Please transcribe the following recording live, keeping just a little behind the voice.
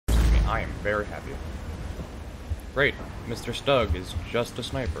I am very happy. Great. Mr. Stug is just a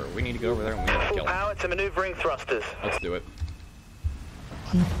sniper. We need to go over there and we need to kill him. Full power to maneuvering thrusters. Let's do it.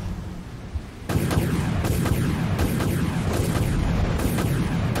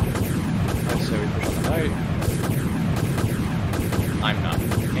 I say we push on the right. I'm not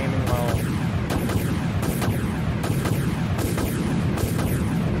aiming well.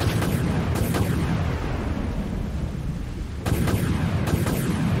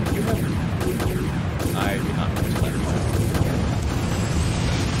 I did not miss that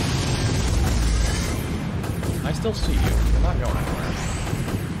far. I still see you. You're not going anywhere.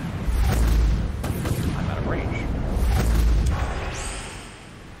 I'm out of range.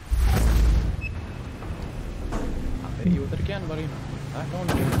 I'll hit you with it again, buddy. Not going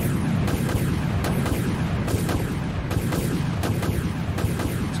anywhere.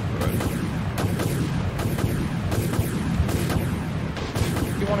 Screw it.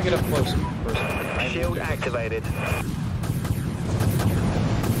 If you want to get up close first, Shield activated.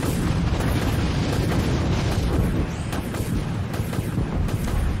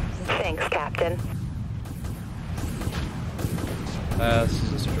 Thanks, Captain. This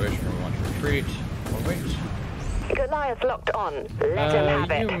is a situation where we want to retreat or wait. Goliath locked on. Let him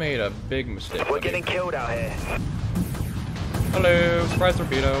have You it. made a big mistake. We're buddy. getting killed out here. Hello, surprise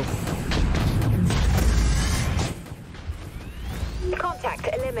torpedo. Contact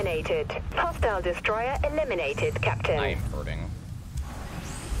eliminated. Hostile destroyer eliminated, Captain. I am hurting.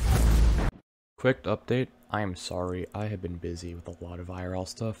 Quick update. I am sorry, I have been busy with a lot of IRL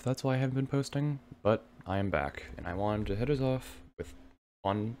stuff, that's why I haven't been posting, but I am back, and I wanted to hit us off with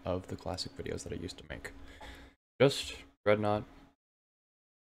one of the classic videos that I used to make. Just Dreadnought,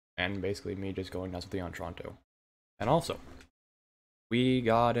 and basically me just going nuts with the Entronto. And also, we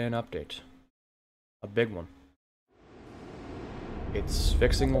got an update. A big one. It's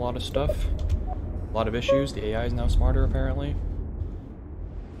fixing a lot of stuff, a lot of issues. The AI is now smarter, apparently.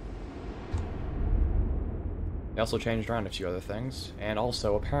 They also changed around a few other things, and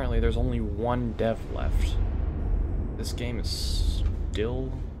also, apparently, there's only one dev left. This game is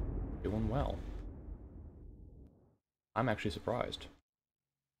still doing well. I'm actually surprised.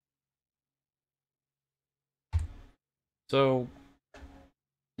 So,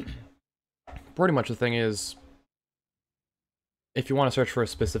 pretty much the thing is, if you want to search for a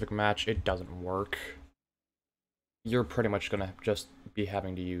specific match, it doesn't work. You're pretty much gonna just be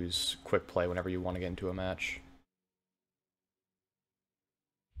having to use quick play whenever you want to get into a match.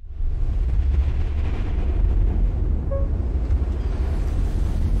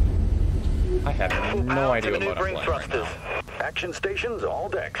 I have no idea what mode I'm playing right now. Action stations, all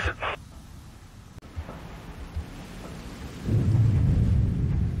decks.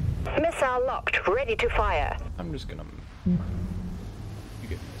 Missile locked, ready to fire. I'm just gonna... You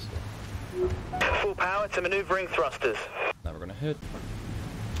get this. Full power to maneuvering thrusters. Now we're gonna hit.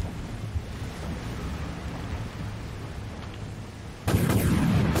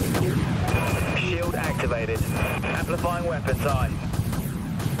 Shield activated. Amplifying weapons eye.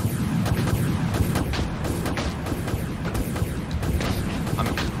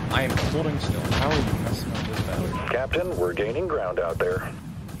 I am holding still. How are you messing up this battery? Captain, we're gaining ground out there.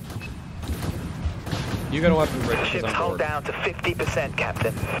 You got a weapon break because Ships I'm hull bored. down to 50%,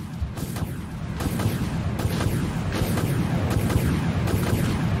 Captain.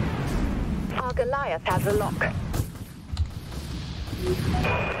 Our Goliath has a lock.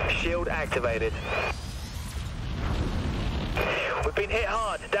 Shield activated. We've been hit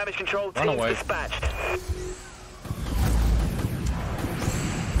hard. Damage control Run teams away. dispatched.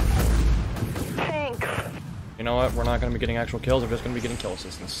 Thanks. You know what? We're not going to be getting actual kills. We're just going to be getting kill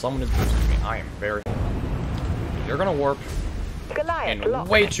assistance. Someone is boosting me. I am very... You're going to warp Goliath in locked.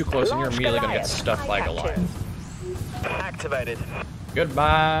 way too close, and you're Launch immediately going to get Goliath. stuck by Captain. Goliath. Activated.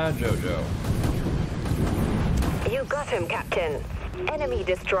 Goodbye, Jojo. You got him, Captain. Enemy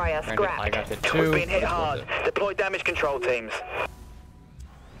destroyer Granted, scrapped. I got hit too. We've been hit but it's hard. worth it. Deploy damage control teams.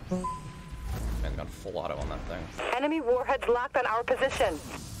 Man, got full auto on that thing. Enemy warheads locked on our position.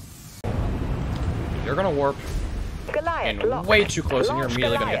 You're going to warp Goliath in locked. way too close, and you're Launch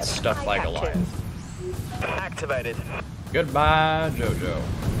immediately going to get Goliath. stuck by Captain. Goliath. Activated. Goodbye, Jojo.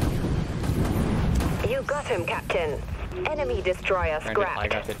 You got him, Captain. Enemy destroyer Granted, scrapped. I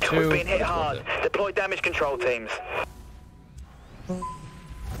got hit too. We've been but hit it's worth hard. it. Deploy damage control teams.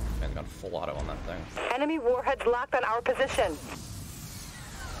 Man, got full auto on that thing. Enemy warheads locked on our position.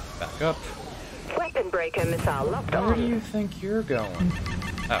 Back up. Weapon breaker missile locked Where do on. you think you're going?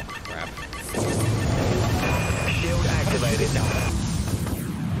 Oh, crap. Shield activated.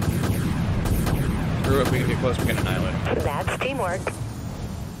 Screw it, we can get close, we can annihilate him. That's teamwork.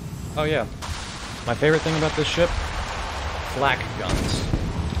 Oh yeah. My favorite thing about this ship? Flak guns.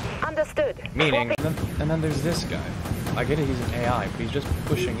 Understood. Meaning, and then there's this guy. I get it, he's an AI, but he's just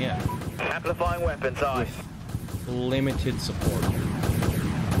pushing in. Amplifying weapons, aye. With limited support.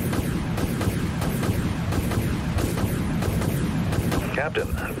 Captain,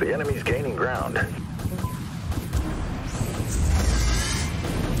 the enemy's gaining ground.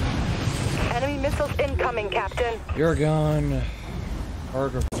 Enemy missiles incoming, Captain. You're gone.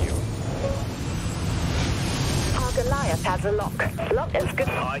 Cargo view. Our Goliath has a lock. Lock is good.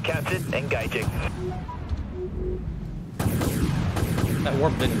 Aye, Captain. Engaging. That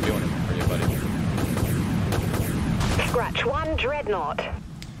warp didn't do anything for you, buddy. Scratch 1 Dreadnought.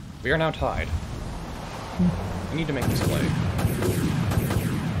 We are now tied. We need to make this play.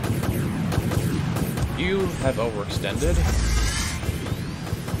 You have overextended.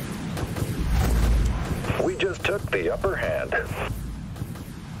 We just took the upper hand.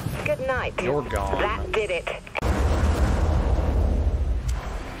 Good night. You're gone. That did it.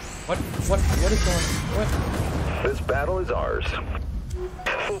 What is going on? What? This battle is ours.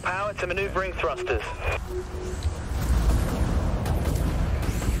 Full power to maneuvering thrusters.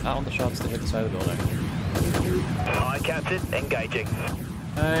 Not on the shots that hit the side of the building. Aye, Captain. Engaging.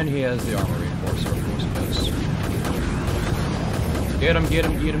 And he has the armor reinforcer, of course he does. Get him, get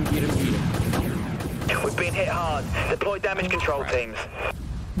him, get him, get him, get him. We've been hit hard. Deploy damage control teams.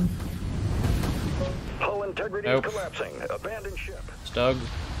 Hull integrity Nope. is collapsing. Abandoned ship. Stug.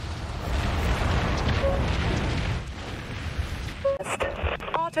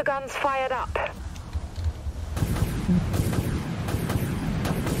 Autoguns fired up.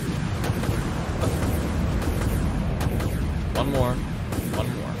 One more. One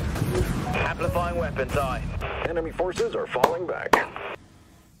more. Amplifying weapons, aye. Enemy forces are falling back.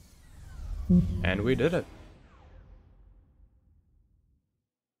 And we did it.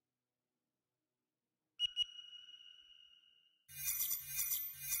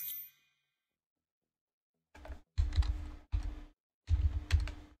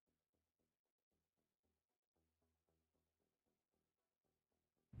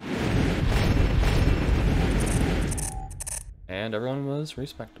 And everyone was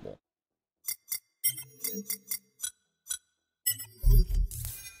respectable.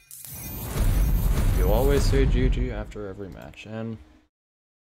 You always say GG after every match, and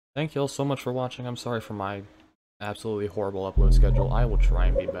thank you all so much for watching. I'm sorry for my absolutely horrible upload schedule. I will try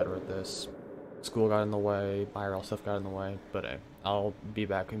and be better at this. School got in the way, IRL stuff got in the way, but hey, I'll be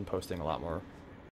back and posting a lot more